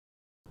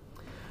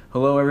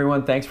Hello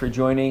everyone, thanks for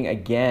joining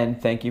again.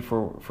 Thank you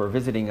for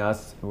visiting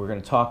us. We're going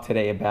to talk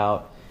today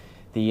about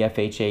the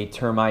FHA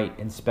termite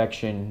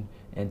inspection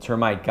and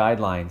termite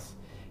guidelines.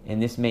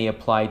 And this may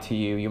apply to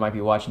you. You might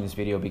be watching this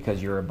video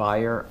because you're a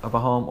buyer of a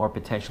home or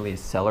potentially a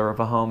seller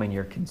of a home, and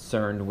you're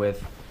concerned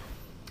with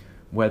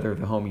whether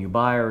the home you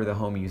buy or the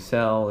home you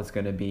sell is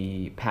going to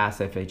be pass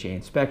FHA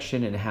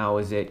inspection, and how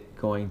is it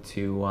going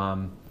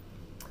to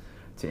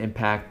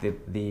impact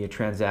the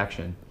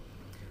transaction.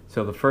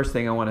 So the first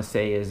thing I want to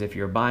say is, if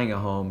you're buying a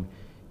home,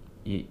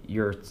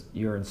 your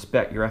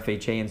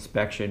FHA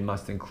inspection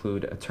must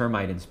include a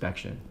termite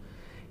inspection.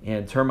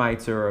 And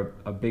termites are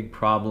a big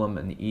problem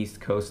in the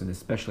East Coast, and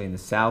especially in the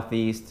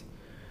Southeast.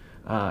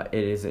 It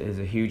is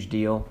a huge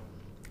deal.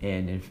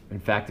 And in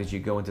fact, as you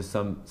go into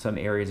some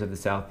areas of the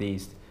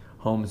Southeast,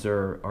 homes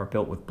are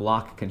built with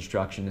block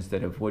construction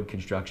instead of wood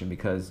construction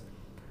because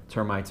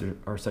termites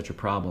are such a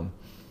problem.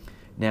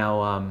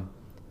 Now,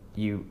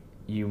 you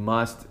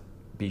must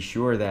be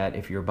sure that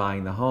if you're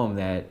buying the home,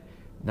 that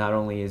not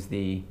only is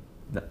the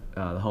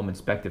home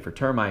inspected for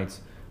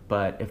termites,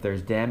 but if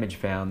there's damage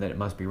found, that it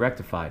must be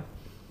rectified.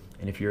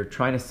 And if you're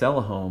trying to sell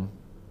a home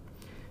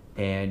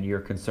and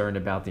you're concerned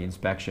about the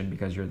inspection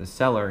because you're the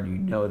seller and you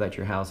know that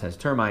your house has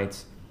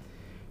termites,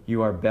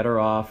 you are better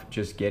off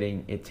just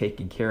getting it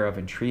taken care of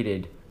and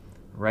treated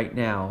right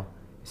now,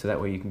 so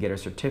that way you can get a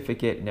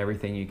certificate and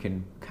everything. You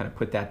can kind of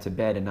put that to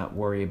bed and not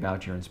worry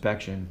about your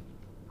inspection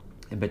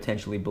and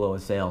potentially blow a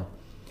sale.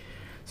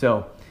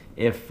 So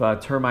if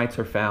termites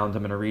are found,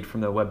 I'm going to read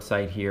from the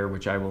website here,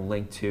 which I will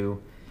link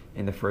to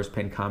in the first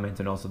pinned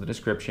comment and also the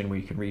description, where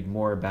you can read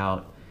more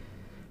about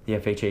the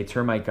FHA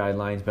termite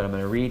guidelines. But I'm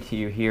going to read to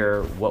you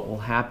here what will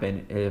happen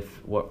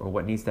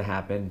what needs to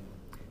happen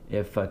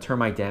if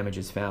termite damage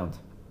is found.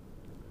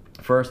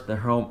 First, the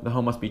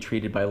home must be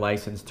treated by a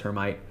licensed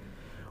termite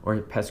or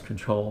pest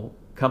control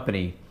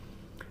company.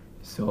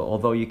 So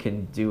although you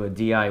can do a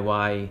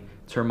DIY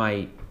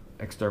termite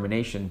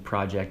extermination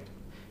project,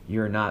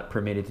 you're not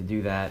permitted to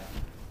do that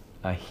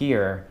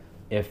here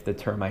if the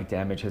termite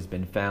damage has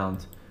been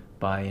found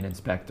by an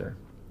inspector.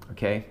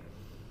 Okay?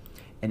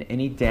 And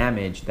any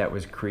damage that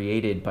was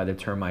created by the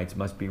termites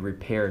must be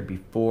repaired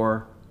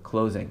before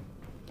closing.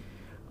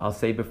 I'll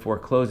say before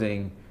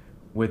closing,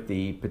 with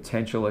the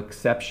potential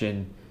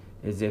exception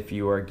is if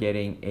you are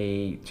getting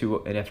an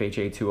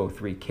FHA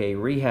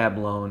 203K rehab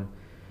loan,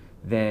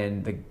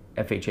 then the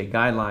FHA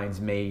guidelines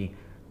may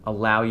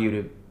allow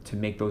you to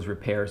make those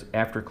repairs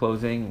after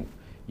closing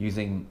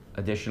using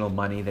additional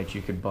money that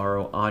you could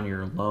borrow on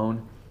your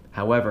loan.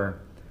 However,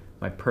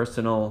 my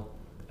personal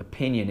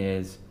opinion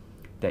is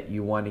that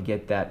you want to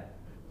get that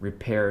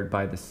repaired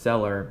by the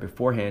seller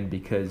beforehand,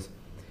 because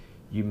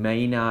you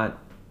may not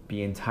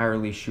be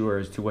entirely sure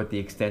as to what the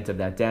extent of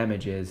that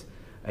damage is.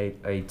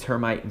 A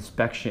termite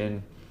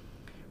inspection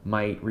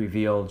might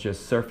reveal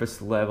just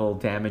surface level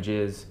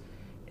damages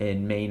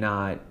and may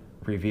not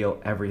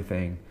reveal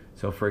everything.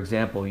 So for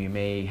example, you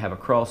may have a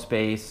crawl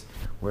space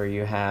where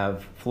you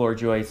have floor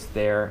joists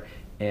there,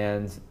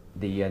 and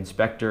the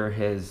inspector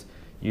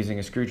using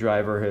a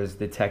screwdriver has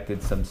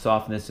detected some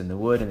softness in the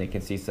wood, and they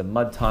can see some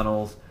mud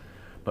tunnels.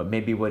 But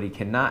maybe what he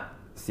cannot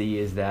see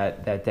is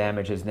that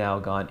damage has now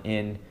gone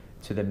in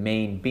to the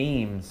main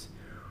beams,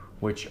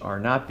 which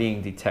are not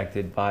being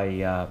detected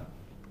by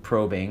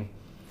probing,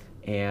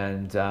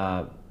 and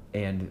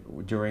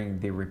during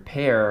the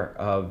repair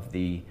of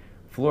the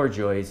floor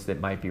joists, that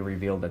might be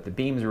revealed that the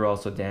beams are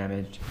also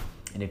damaged.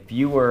 And if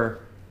you were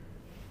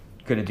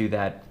going to do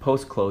that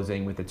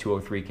post-closing with the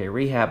 203K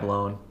rehab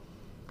loan,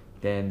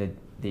 then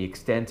the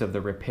extent of the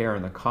repair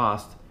and the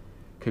cost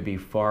could be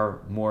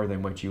far more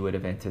than what you would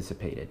have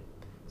anticipated.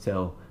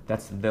 So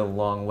that's the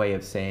long way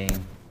of saying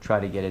try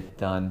to get it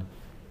done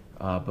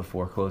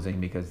before closing,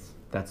 because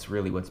that's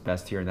really what's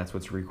best here, and that's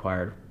what's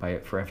required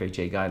for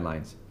FHA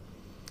guidelines.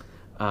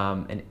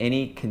 And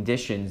any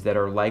conditions that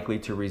are likely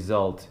to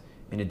result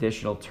in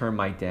additional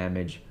termite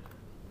damage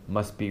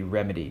must be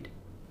remedied.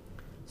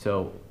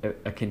 So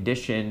a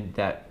condition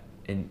that,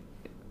 in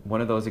one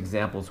of those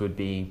examples would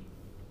be,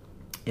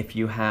 if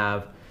you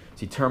have,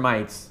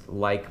 termites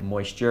like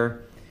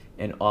moisture,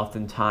 and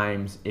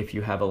oftentimes if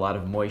you have a lot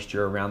of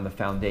moisture around the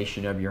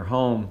foundation of your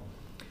home,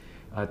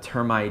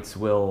 termites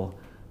will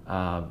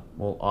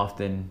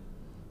often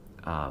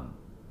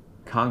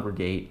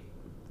congregate,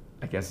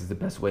 I guess is the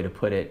best way to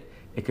put it.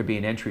 It could be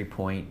an entry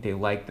point. They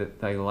like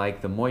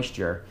the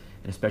moisture,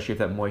 and especially if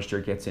that moisture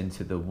gets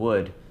into the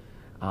wood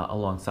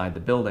alongside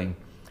the building.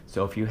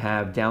 So if you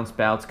have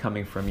downspouts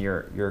coming from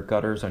your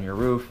gutters on your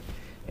roof,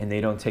 and they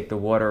don't take the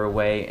water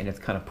away, and it's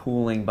kind of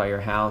pooling by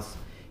your house,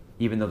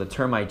 even though the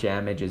termite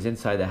damage is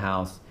inside the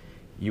house,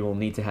 you will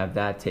need to have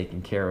that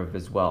taken care of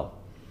as well.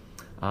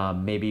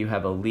 Maybe you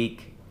have a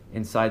leak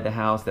inside the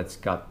house that's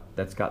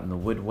gotten the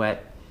wood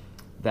wet.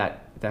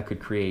 That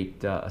could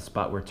create a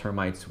spot where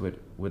termites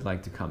would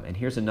like to come. And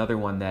here's another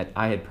one that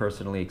I had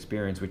personally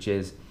experienced, which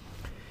is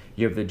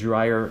you have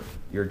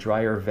your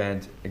dryer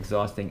vent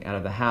exhausting out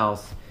of the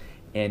house,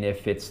 and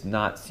if it's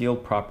not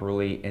sealed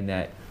properly, and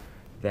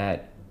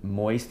that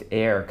moist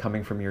air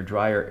coming from your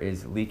dryer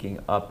is leaking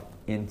up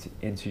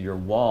into your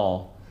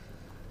wall,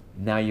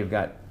 now you've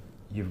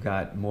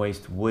got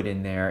moist wood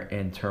in there,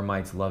 and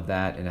termites love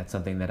that, and that's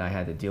something that I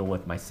had to deal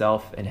with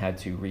myself and had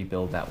to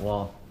rebuild that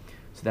wall.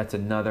 So that's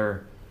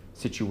another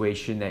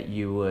situation that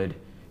you would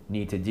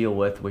need to deal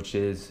with, which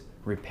is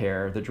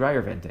repair the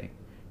dryer venting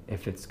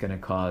if it's going to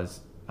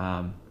cause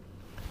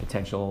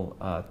potential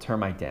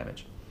termite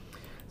damage.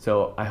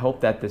 So I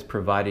hope that this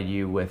provided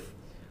you with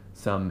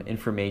some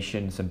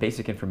information, some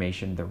basic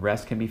information. The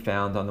rest can be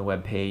found on the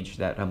webpage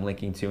that I'm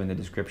linking to in the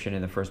description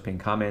in the first pinned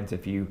comment.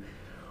 If you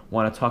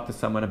want to talk to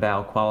someone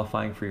about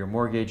qualifying for your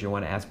mortgage or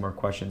want to ask more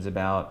questions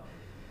about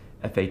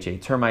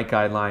FHA termite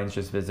guidelines,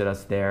 just visit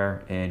us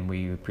there, and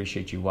we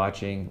appreciate you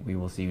watching. We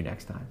will see you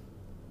next time.